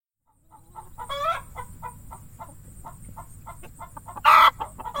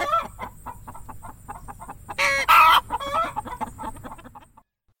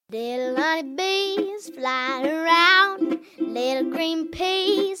honeybees flying around, little green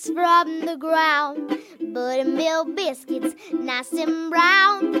peas from the ground, buttermilk biscuits nice and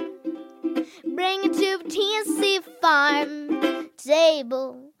brown. Bring it to the Tennessee farm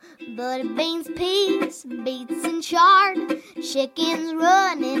table. Butter beans, peas, beets and chard, chickens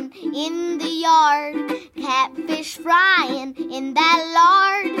running in the yard, catfish frying in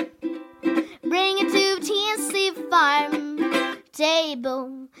that lard. Bring it to the Tennessee farm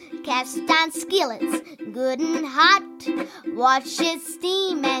table. Cast iron skillets, good and hot. Watch it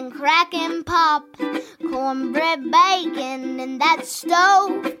steam and crack and pop. Cornbread, bacon in that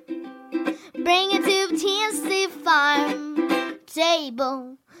stove. Bring it to the Tennessee farm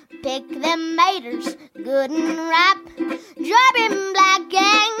table. Pick them maters, good and ripe, dropping black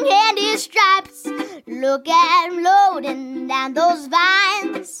and candy stripes. Look at 'em loading down those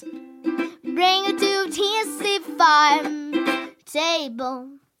vines. Bring it to Tennessee farm table.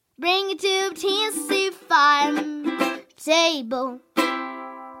 Bring it to Tennessee farm table.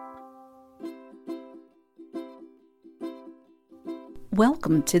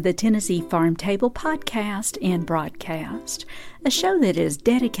 Welcome to the Tennessee Farm Table podcast and broadcast, a show that is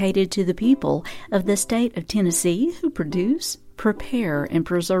dedicated to the people of the state of Tennessee who produce, prepare, and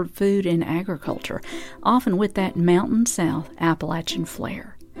preserve food and agriculture, often with that Mountain South Appalachian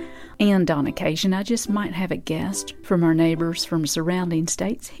flair. And on occasion, I just might have a guest from our neighbors from surrounding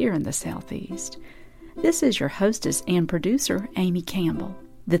states here in the Southeast. This is your hostess and producer, Amy Campbell.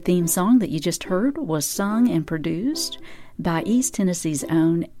 The theme song that you just heard was sung and produced by East Tennessee's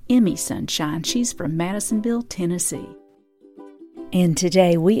own Emmy Sunshine. She's from Madisonville, Tennessee. And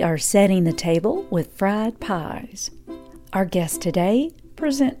today we are setting the table with fried pies. Our guests today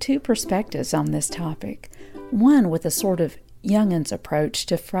present two perspectives on this topic. One with a sort of youngin's approach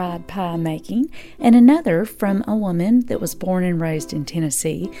to fried pie making, and another from a woman that was born and raised in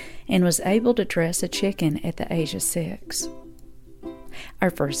Tennessee and was able to dress a chicken at the age of 6.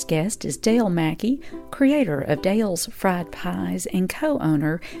 Our first guest is Dale Mackey, creator of Dale's Fried Pies and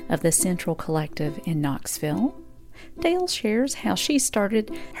co-owner of the Central Collective in Knoxville. Dale shares how she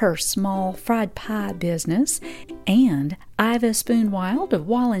started her small fried pie business, and Iva Spoonwild of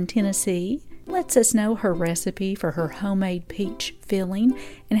Wallen, Tennessee, lets us know her recipe for her homemade peach filling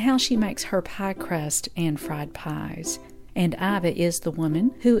and how she makes her pie crust and fried pies. And Iva is the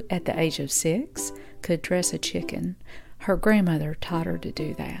woman who, at the age of 6, could dress a chicken. Her grandmother taught her to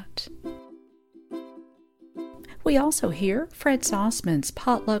do that. We also hear Fred Sossman's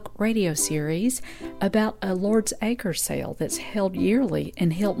potluck radio series about a Lord's Acre sale that's held yearly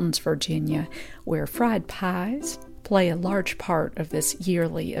in Hiltons, Virginia, where fried pies play a large part of this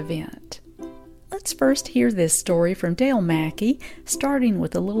yearly event. Let's first hear this story from Dale Mackey, starting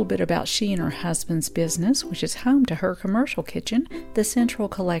with a little bit about she and her husband's business, which is home to her commercial kitchen, the Central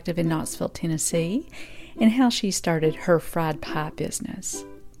Collective in Knoxville, Tennessee, and how she started her fried pie business.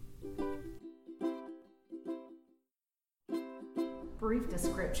 Brief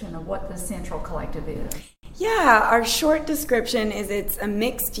description of what the Central Collective is. Yeah, our short description is it's a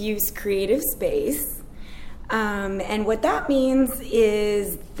mixed-use creative space. And what that means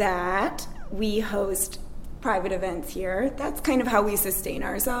is that we host private events here. That's kind of how we sustain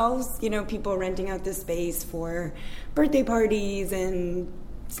ourselves. You know, people renting out the space for birthday parties and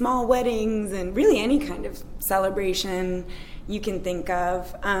small weddings and really any kind of celebration you can think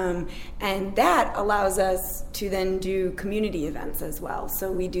of. And that allows us to then do community events as well.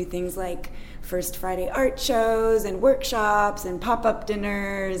 So we do things like First Friday art shows and workshops and pop-up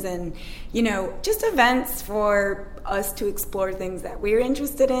dinners and, you know, just events for us to explore things that we're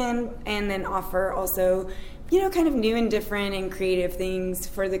interested in and then offer also, you know, kind of new and different and creative things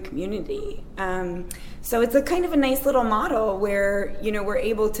for the community. So it's a kind of a nice little model where, you know, we're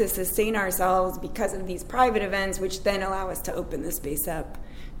able to sustain ourselves because of these private events, which then allow us to open the space up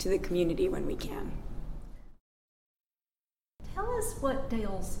to the community when we can. Tell us what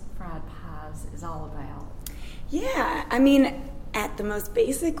Dale's Fried Pies is all about. Yeah, I mean, at the most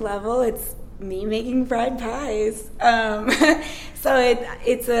basic level, it's me making fried pies. So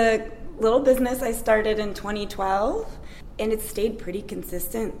it's a little business I started in 2012, and it's stayed pretty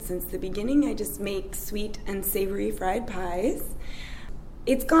consistent since the beginning. I just make sweet and savory fried pies.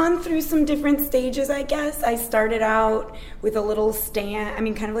 It's gone through some different stages, I guess. I started out with a little stand,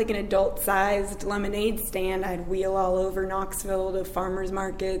 kind of like an adult-sized lemonade stand. I'd wheel all over Knoxville to farmers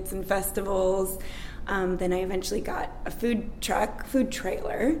markets and festivals. Then I eventually got a food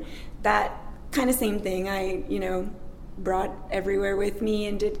trailer. That kind of same thing. I, brought everywhere with me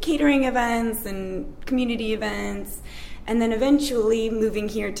and did catering events and community events. And then eventually moving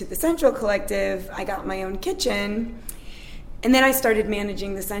here to the Central Collective, I got my own kitchen. And then I started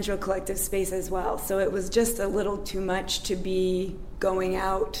managing the Central Collective space as well. So it was just a little too much to be going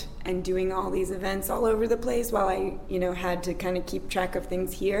out and doing all these events all over the place while I, had to kind of keep track of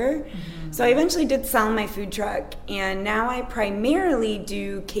things here. Mm-hmm. So I eventually did sell my food truck, and now I primarily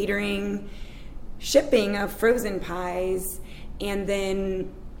do catering, shipping of frozen pies, and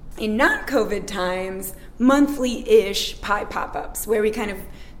then in non-COVID times, monthly-ish pie pop-ups where we kind of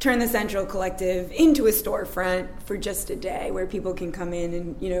turn the Central Collective into a storefront for just a day where people can come in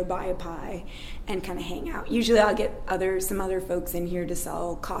and, buy a pie and kind of hang out. Usually I'll get some other folks in here to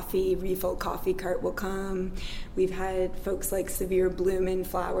sell coffee. Refill coffee cart will come. We've had folks like Severe Bloom and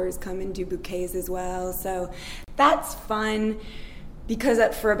Flowers come and do bouquets as well. So that's fun because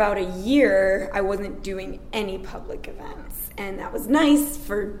for about a year I wasn't doing any public events. And that was nice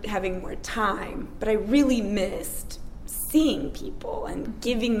for having more time, but I really missed seeing people and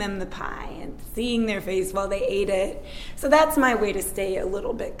giving them the pie and seeing their face while they ate it. So that's my way to stay a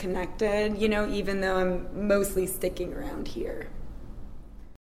little bit connected, even though I'm mostly sticking around here.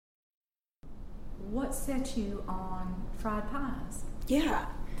 What set you on fried pies? Yeah.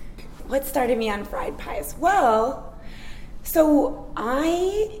 What started me on fried pies? Well, so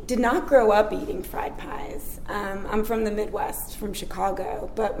I did not grow up eating fried pies. I'm from the Midwest, from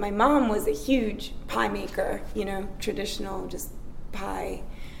Chicago, but my mom was a huge pie maker, traditional just pie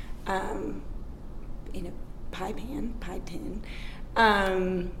in a pie tin.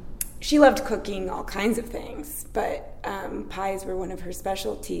 She loved cooking all kinds of things, but pies were one of her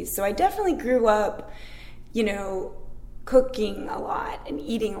specialties. So I definitely grew up, cooking a lot and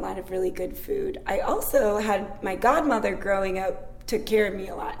eating a lot of really good food. I also had my godmother growing up took care of me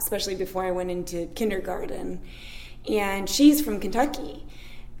a lot, especially before I went into kindergarten. And she's from Kentucky.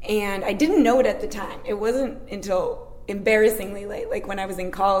 And I didn't know it at the time. It wasn't until embarrassingly late, like when I was in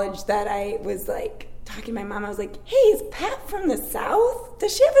college, that I was like talking to my mom. I was like, hey, is Pat from the South?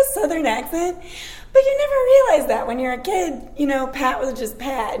 Does she have a Southern accent? But you never realize that when you're a kid. Pat was just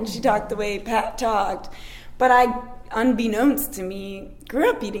Pat, and she talked the way Pat talked. But I, unbeknownst to me, grew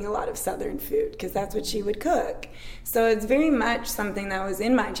up eating a lot of Southern food because that's what she would cook. So it's very much something that was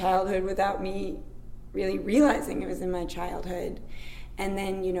in my childhood without me really realizing it was in my childhood. And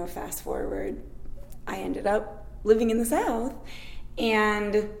then, fast forward, I ended up living in the South,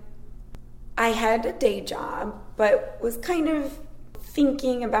 and I had a day job, but was kind of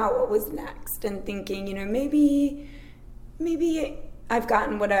thinking about what was next and thinking, maybe I've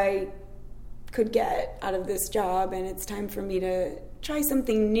gotten what I could get out of this job and it's time for me to try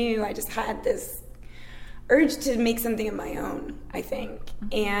something new. I just had this urge to make something of my own, I think.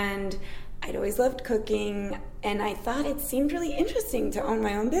 And I'd always loved cooking, and I thought it seemed really interesting to own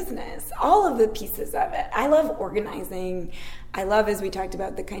my own business. All of the pieces of it. I love organizing. I love, as we talked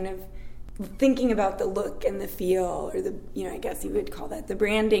about, the kind of thinking about the look and the feel, or the, I guess you would call that the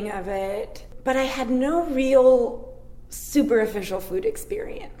branding of it. But I had no real super official food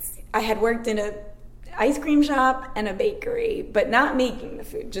experience. I had worked in an ice cream shop and a bakery, but not making the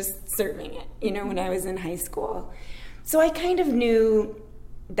food, just serving it, when I was in high school. So I kind of knew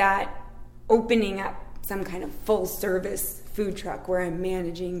that opening up some kind of full-service food truck where I'm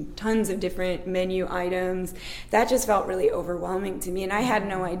managing tons of different menu items, that just felt really overwhelming to me, and I had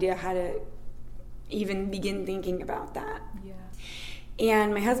no idea how to even begin thinking about that. Yeah.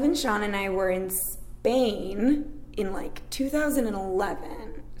 And my husband Sean and I were in Spain in 2011.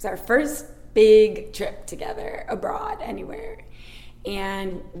 It was our first big trip together abroad, anywhere.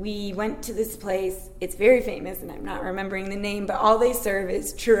 And we went to this place. It's very famous, and I'm not remembering the name, but all they serve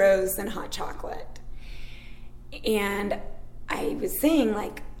is churros and hot chocolate. And I was saying,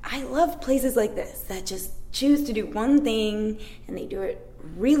 I love places like this that just choose to do one thing, and they do it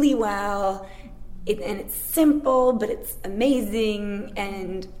really well, and it's simple, but it's amazing.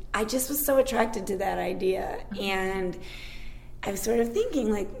 And I just was so attracted to that idea. And I was sort of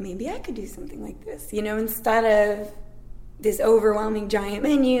thinking, maybe I could do something like this, instead of this overwhelming giant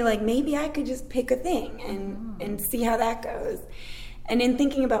menu, maybe I could just pick a thing and see how that goes. And in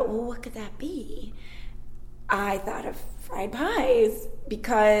thinking about, what could that be? I thought of fried pies,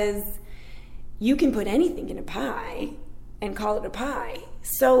 because you can put anything in a pie and call it a pie.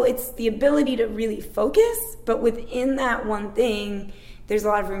 So it's the ability to really focus, but within that one thing, there's a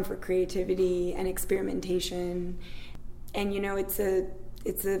lot of room for creativity and experimentation. And,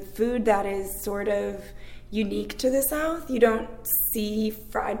 it's a food that is sort of unique to the South. You don't see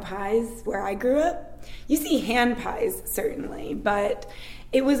fried pies where I grew up. You see hand pies, certainly, but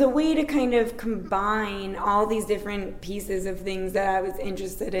it was a way to kind of combine all these different pieces of things that I was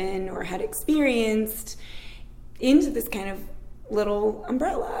interested in or had experienced into this kind of little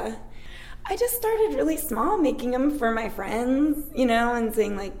umbrella. I just started really small, making them for my friends, and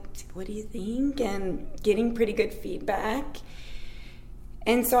saying like, what do you think? And getting pretty good feedback.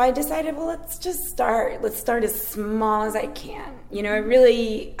 And so I decided, well, let's start as small as I can.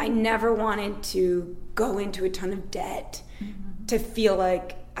 I never wanted to go into a ton of debt to feel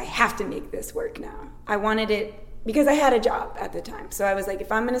like I have to make this work now. I wanted it because I had a job at the time. So I was like,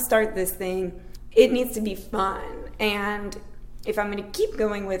 if I'm going to start this thing, it needs to be fun. And if I'm going to keep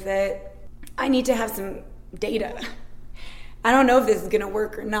going with it, I need to have some data. I don't know if this is going to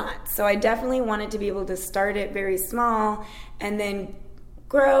work or not. So I definitely wanted to be able to start it very small and then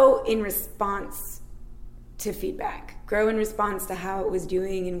grow in response to feedback, grow in response to how it was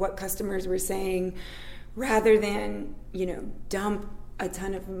doing and what customers were saying, rather than, dump a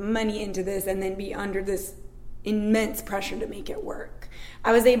ton of money into this and then be under this immense pressure to make it work.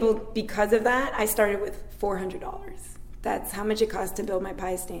 I was able, because of that, I started with $400. That's how much it cost to build my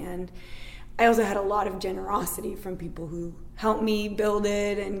pie stand. I also had a lot of generosity from people who helped me build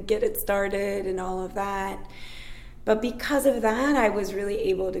it and get it started and all of that. But because of that, I was really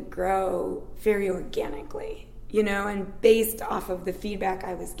able to grow very organically, and based off of the feedback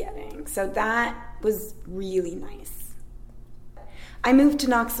I was getting. So that was really nice. I moved to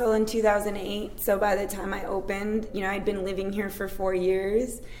Knoxville in 2008, so by the time I opened, I'd been living here for 4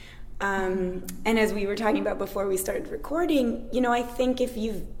 years. And as we were talking about before we started recording, I think if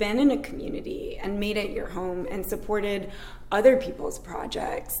you've been in a community and made it your home and supported other people's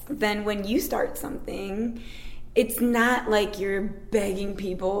projects, then when you start something, it's not like you're begging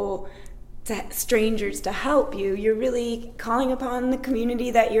people, strangers, to help you. You're really calling upon the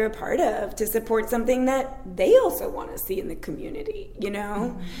community that you're a part of to support something that they also want to see in the community,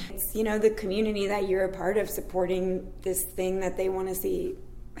 Mm-hmm. It's, the community that you're a part of supporting this thing that they want to see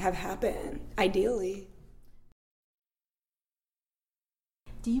have happen, ideally.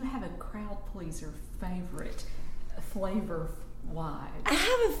 Do you have a crowd pleaser favorite flavor-wise? I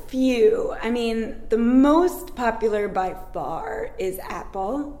have a few. The most popular by far is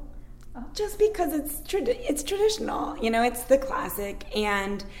apple. Just because it's traditional, it's the classic,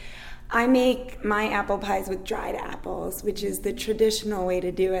 and I make my apple pies with dried apples, which is the traditional way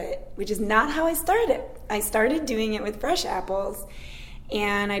to do it, which is not how I started. I started doing it with fresh apples,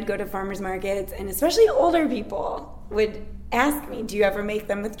 and I'd go to farmers markets, and especially older people would ask me, do you ever make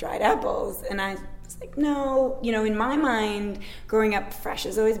them with dried apples? And I was like, no, in my mind, growing up, fresh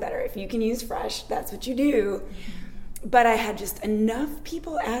is always better. If you can use fresh, that's what you do. But I had just enough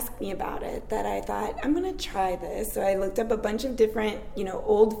people ask me about it that I thought, I'm going to try this. So I looked up a bunch of different,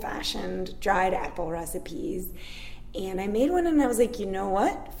 old-fashioned dried apple recipes. And I made one, and I was like, you know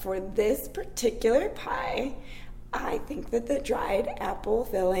what? For this particular pie, I think that the dried apple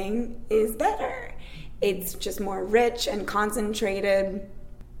filling is better. It's just more rich and concentrated.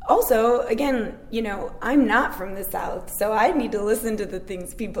 Also, again, I'm not from the South, so I need to listen to the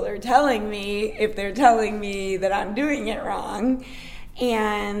things people are telling me if they're telling me that I'm doing it wrong.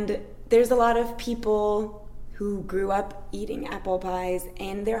 And there's a lot of people who grew up eating apple pies,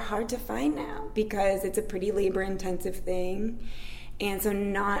 and they're hard to find now because it's a pretty labor-intensive thing. And so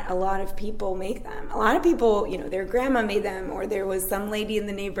not a lot of people make them. A lot of people, their grandma made them, or there was some lady in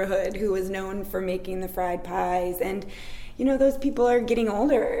the neighborhood who was known for making the fried pies. And those people are getting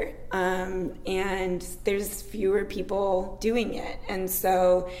older, and there's fewer people doing it. And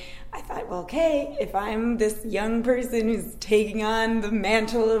so I thought, well, okay, if I'm this young person who's taking on the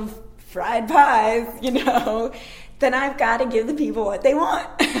mantle of fried pies, then I've got to give the people what they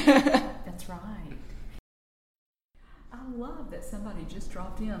want. That's right. I love that somebody just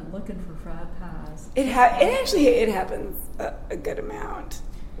dropped in looking for fried pies. It happens a good amount.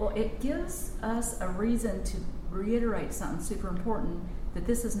 Well, it gives us a reason to reiterate something super important, that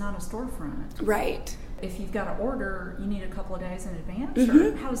this is not a storefront. Right. If you've got to order, you need a couple of days in advance, mm-hmm.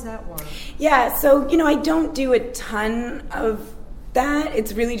 or how does that work? Yeah, so, I don't do a ton of that.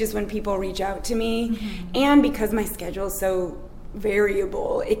 It's really just when people reach out to me, mm-hmm. and because my schedule is so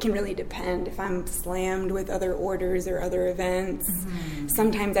variable, it can really depend. If I'm slammed with other orders or other events, mm-hmm.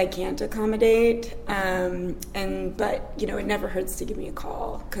 sometimes I can't accommodate, but it never hurts to give me a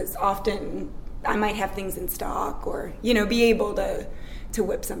call, because often I might have things in stock, or be able to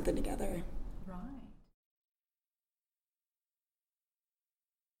whip something together. Right.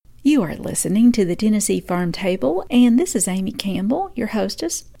 You are listening to the Tennessee Farm Table, and this is Amy Campbell, your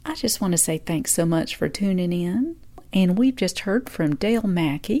hostess. I just want to say thanks so much for tuning in. And we've just heard from Dale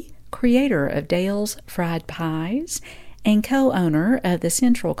Mackey, creator of Dale's Fried Pies and co-owner of the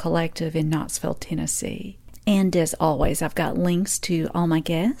Central Collective in Knoxville, Tennessee. And as always, I've got links to all my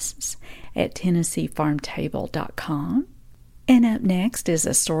guests at TennesseeFarmTable.com. And up next is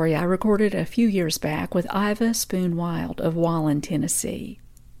a story I recorded a few years back with Iva Spoon-Wild of Wallen, Tennessee.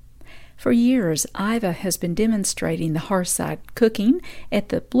 For years, Iva has been demonstrating the hearthside cooking at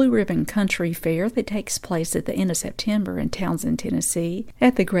the Blue Ribbon Country Fair that takes place at the end of September in Townsend, Tennessee,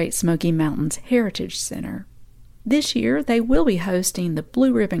 at the Great Smoky Mountains Heritage Center. This year, they will be hosting the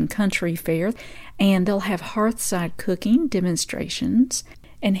Blue Ribbon Country Fair, and they'll have hearthside cooking demonstrations.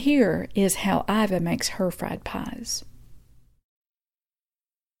 And here is how Iva makes her fried pies.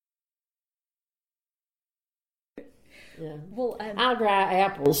 Yeah. Well, I'll dry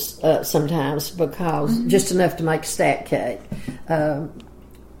apples sometimes because just enough to make stack cake.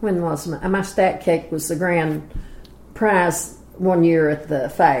 When was my stack cake was the grand prize one year at the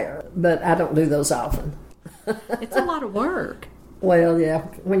fair, but I don't do those often. It's a lot of work. Well, yeah,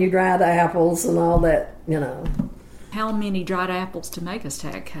 when you dry the apples and all that, How many dried apples to make a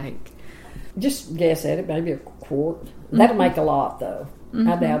stack cake? Just guess at it, maybe a quart. That'll make a lot, though.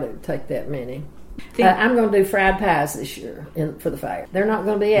 I doubt it would take that many. I'm going to do fried pies this year for the fair. They're not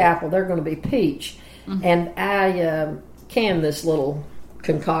going to be apple, they're going to be peach. And I can this little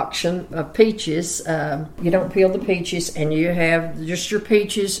concoction of peaches. You don't peel the peaches, and you have just your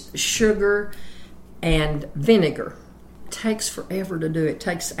peaches, sugar, and vinegar. It takes forever to do it. It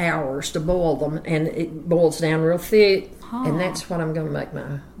takes hours to boil them, and it boils down real thick. And that's what I'm going to make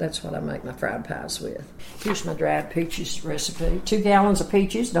my fried pies with. Here's my dried peaches recipe. 2 gallons of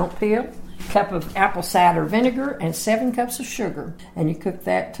peaches, don't peel. Cup of apple cider vinegar and 7 cups of sugar. And you cook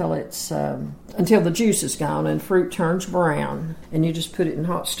that till it's until the juice is gone and fruit turns brown. And you just put it in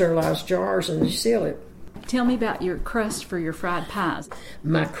hot sterilized jars and you seal it. Tell me about your crust for your fried pies.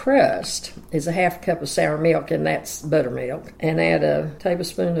 My crust is a half cup of sour milk, and that's buttermilk. And add a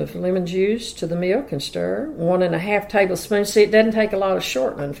tablespoon of lemon juice to the milk and stir. 1.5 tablespoons. See, it doesn't take a lot of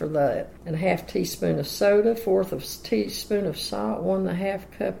shortening for that. And a half teaspoon of soda, 1/4 teaspoon of salt,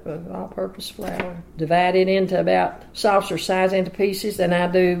 1.5 cup of all-purpose flour. Divide it into about saucer size into pieces, and I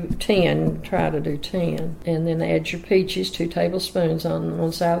do 10. Try to do 10. And then add your peaches, 2 tablespoons on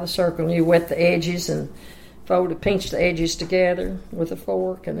one side of the circle. And you wet the edges and pinch the edges together with a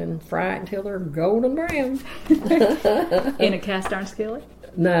fork, and then fry it until they're golden brown. In a cast iron skillet?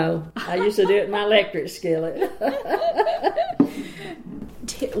 No, I used to do it in my electric skillet.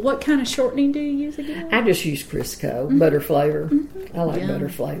 What kind of shortening do you use again? I just use Crisco, butter flavor. I like butter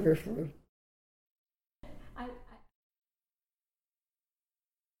flavor.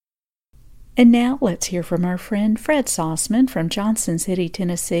 And now let's hear from our friend Fred Sossman from Johnson City,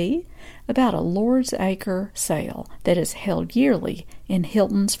 Tennessee, about a Lord's Acre sale that is held yearly in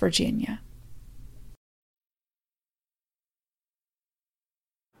Hiltons, Virginia.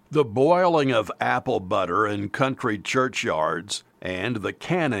 The boiling of apple butter in country churchyards and the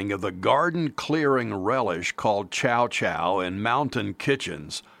canning of the garden-clearing relish called chow chow in mountain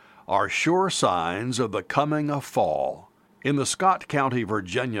kitchens are sure signs of the coming of fall. In the Scott County,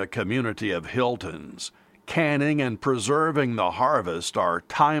 Virginia community of Hiltons, canning and preserving the harvest are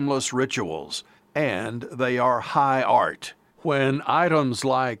timeless rituals, and they are high art. When items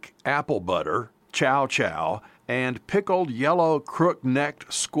like apple butter, chow chow, and pickled yellow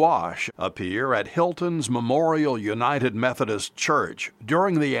crook-necked squash appear at Hilton's Memorial United Methodist Church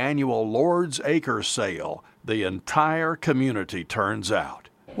during the annual Lord's Acre sale, the entire community turns out.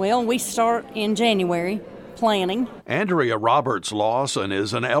 Well, we start in January. Planning. Andrea Roberts Lawson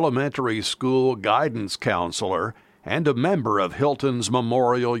is an elementary school guidance counselor and a member of Hilton's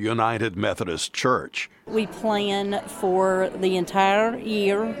Memorial United Methodist Church. We plan for the entire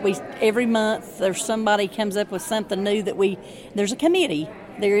year. Every month there's somebody comes up with something new there's a committee.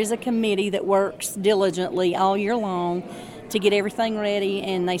 There is a committee that works diligently all year long to get everything ready,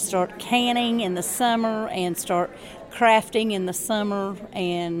 and they start canning in the summer and start crafting in the summer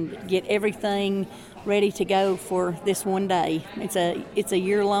and get everything ready to go for this one day. It's a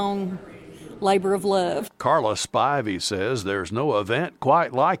year-long labor of love. Carla Spivey says there's no event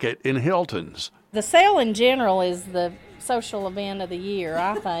quite like it in Hilton's. The sale in general is the social event of the year,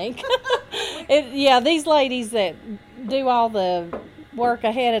 I think. These ladies that do all the work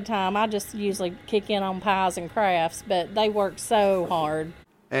ahead of time, I just usually kick in on pies and crafts, but they work so hard.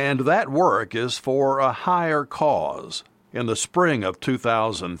 And that work is for a higher cause. In the spring of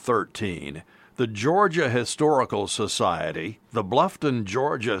 2013, the Georgia Historical Society, the Bluffton,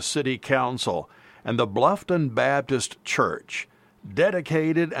 Georgia City Council, and the Bluffton Baptist Church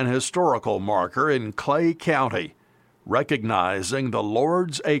dedicated an historical marker in Clay County, recognizing the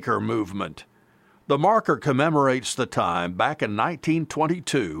Lord's Acre movement. The marker commemorates the time back in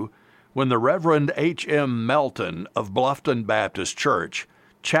 1922 when the Reverend H.M. Melton of Bluffton Baptist Church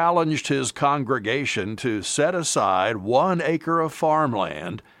challenged his congregation to set aside 1 acre of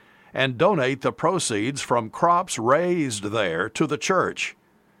farmland and donate the proceeds from crops raised there to the church.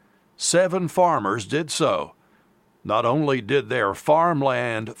 7 farmers did so. Not only did their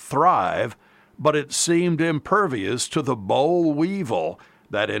farmland thrive, but it seemed impervious to the boll weevil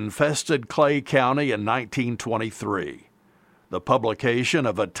that infested Clay County in 1923. The publication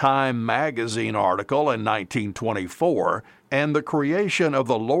of a Time magazine article in 1924 and the creation of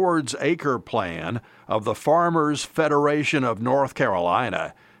the Lord's Acre Plan of the Farmers Federation of North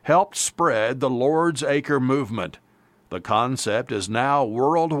Carolina helped spread the Lord's Acre movement. The concept is now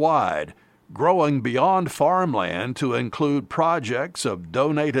worldwide, growing beyond farmland to include projects of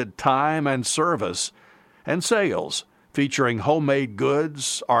donated time and service and sales featuring homemade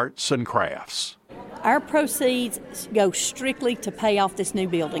goods, arts, and crafts. Our proceeds go strictly to pay off this new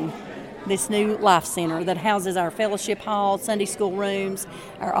building, this new life center that houses our fellowship hall, Sunday school rooms,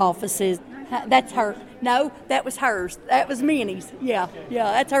 our offices. That's her. No, that was hers. That was Minnie's. Yeah,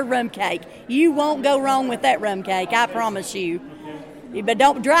 that's her rum cake. You won't go wrong with that rum cake, I promise you. But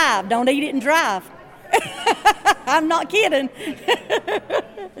don't drive. Don't eat it and drive. I'm not kidding.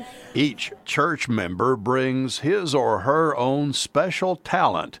 Each church member brings his or her own special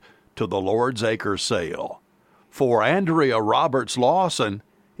talent to the Lord's Acre sale. For Andrea Roberts Lawson,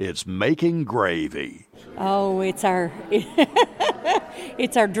 it's making gravy. Oh, it's our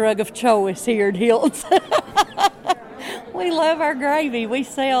it's our drug of choice here at Hilt's. We love our gravy. We've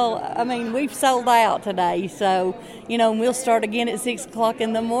sold out today, so, we'll start again at 6 o'clock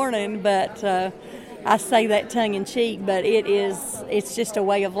in the morning, but I say that tongue in cheek, but it's just a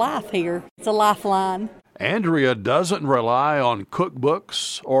way of life here. It's a lifeline. Andrea doesn't rely on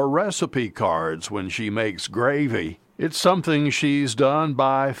cookbooks or recipe cards when she makes gravy. It's something she's done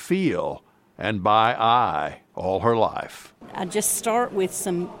by feel and by eye all her life. I just start with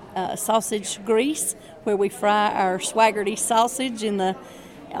some sausage grease, where we fry our Swaggerty sausage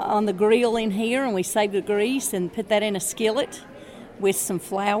on the grill in here, and we save the grease and put that in a skillet with some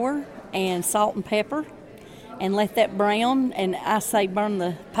flour and salt and pepper and let that brown, and I say burn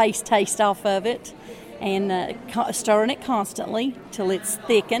the paste taste off of it, and stirring it constantly till it's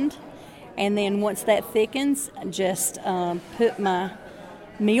thickened. And then once that thickens, just put my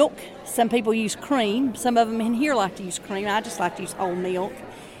milk. Some people use cream. Some of them in here like to use cream. I just like to use whole milk.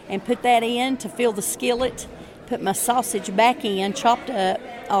 And put that in to fill the skillet. Put my sausage back in, chopped up.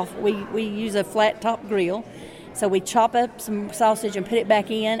 We use a flat top grill. So we chop up some sausage and put it back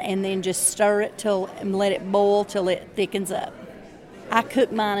in, and then just stir it and let it boil till it thickens up. I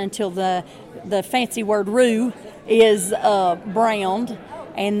cook mine until the fancy word roux is browned,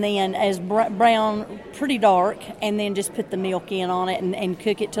 and then as brown, pretty dark, and then just put the milk in on it and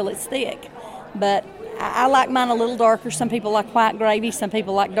cook it till it's thick. But I like mine a little darker. Some people like white gravy, some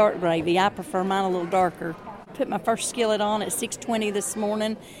people like dark gravy. I prefer mine a little darker. Put my first skillet on at 6:20 this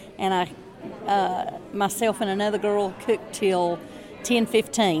morning, and myself and another girl cooked till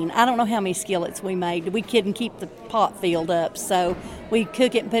 10:15. I don't know how many skillets we made. We couldn't keep the pot filled up, so we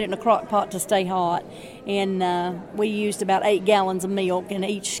cook it and put it in a crock pot to stay hot. And we used about 8 gallons of milk, and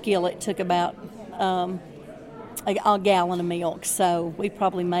each skillet took about a gallon of milk. So we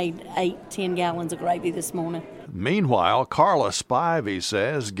probably made 8-10 gallons of gravy this morning. Meanwhile, Carla Spivey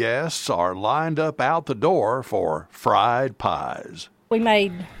says guests are lined up out the door for fried pies. We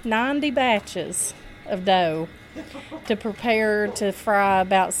made 90 batches of dough to prepare to fry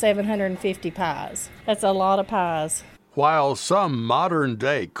about 750 pies. That's a lot of pies. While some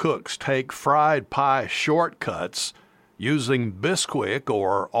modern-day cooks take fried pie shortcuts using Bisquick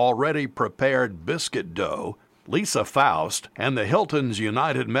or already prepared biscuit dough, Lisa Faust and the Hilton's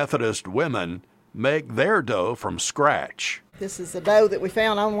United Methodist Women make their dough from scratch. This is a dough that we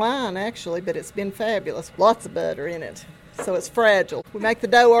found online, actually, but it's been fabulous. Lots of butter in it, so it's fragile. We make the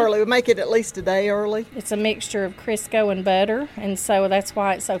dough early. We make it at least a day early. It's a mixture of Crisco and butter, and so that's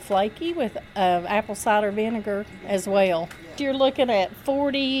why it's so flaky, with apple cider vinegar as well. You're looking at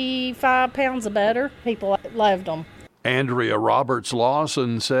 45 pounds of butter. People loved them. Andrea Roberts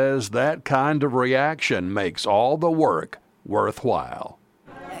Lawson says that kind of reaction makes all the work worthwhile.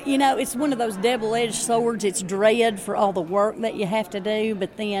 You know, it's one of those double-edged swords. It's dread for all the work that you have to do,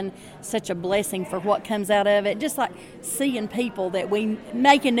 but then such a blessing for what comes out of it. Just like seeing people that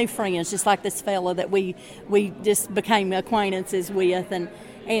making new friends, just like this fella that we just became acquaintances with,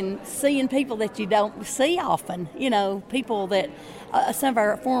 and seeing people that you don't see often. You know, people that some of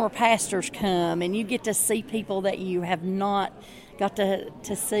our former pastors come, and you get to see people that you have not got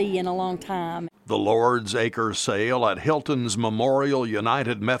to see in a long time. The Lord's Acre sale at Hilton's Memorial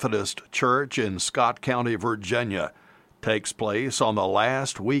United Methodist Church in Scott County, Virginia, takes place on the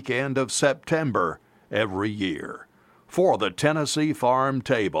last weekend of September every year. For the Tennessee Farm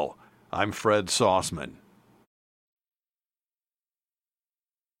Table, I'm Fred Sauceman.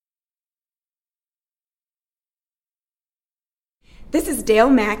 This is Dale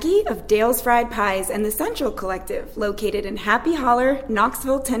Mackey of Dale's Fried Pies and the Central Collective, located in Happy Holler,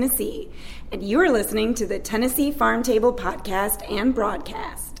 Knoxville, Tennessee. And you are listening to the Tennessee Farm Table podcast and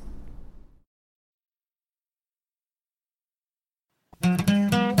broadcast.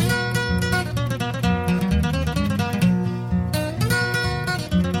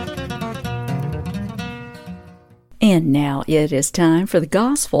 And now it is time for the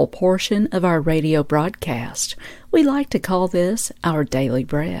gospel portion of our radio broadcast. We like to call this our daily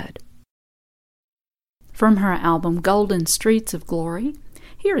bread. From her album Golden Streets of Glory,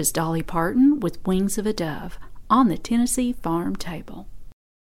 here is Dolly Parton with Wings of a Dove on the Tennessee Farm Table.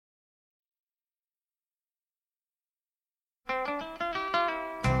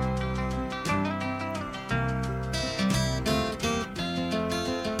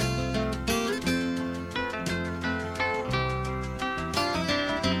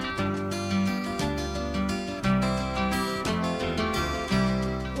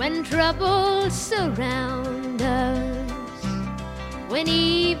 When troubles surround us, when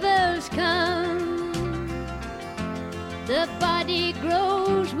evils come, the body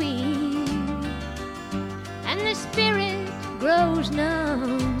grows weak and the spirit grows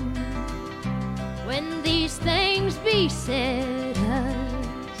numb. When these things beset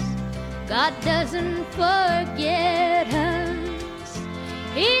us, God doesn't forget us.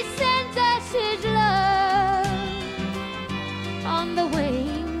 He sends us His love on the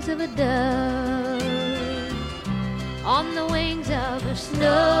wings of a dove, on the wings of a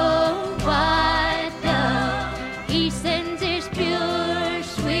snow white dove. He sends His pure,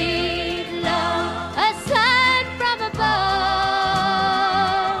 sweet love, a sign from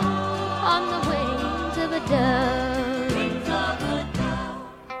above, on the wings of a dove. Wings of a dove.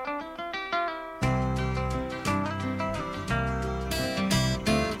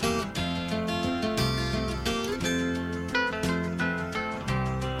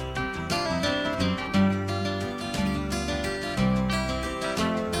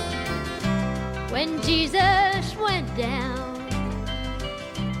 When Jesus went down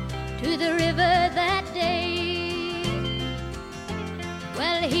to the river that day,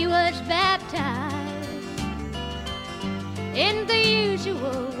 well, He was baptized in the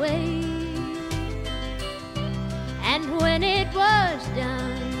usual way. And when it was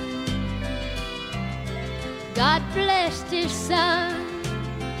done, God blessed His Son.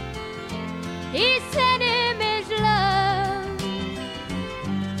 He sent Him His love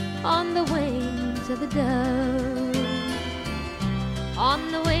on the wings of a dove,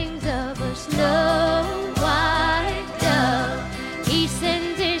 on the wings of a snow white dove. He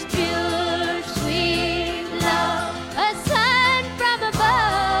sends His pure, sweet love, a sign from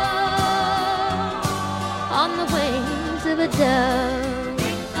above, on the wings of a dove,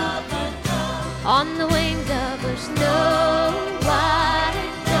 on the wings of a snow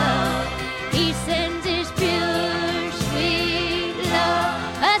white dove. He sends His pure, sweet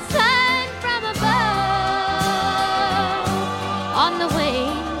love, a sign from above, on the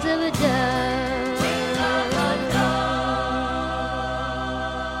wings of a dove.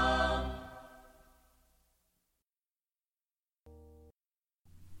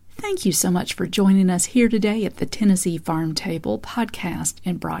 Thank you so much for joining us here today at the Tennessee Farm Table podcast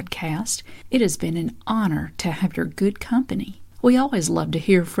and broadcast. It has been an honor to have your good company. We always love to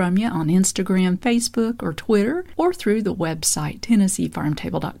hear from you on Instagram, Facebook, or Twitter, or through the website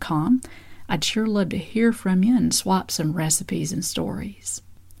TennesseeFarmTable.com. I'd sure love to hear from you and swap some recipes and stories.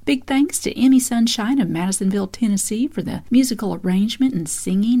 Big thanks to Emmy Sunshine of Madisonville, Tennessee for the musical arrangement and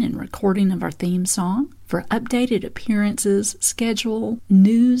singing and recording of our theme song. For updated appearances, schedule,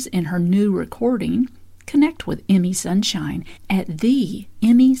 news, and her new recording, connect with Emmy Sunshine at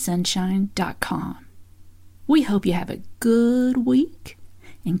theemmysunshine.com. We hope you have a good week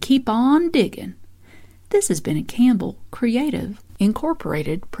and keep on digging. This has been a Campbell Creative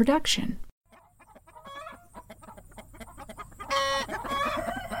Incorporated production.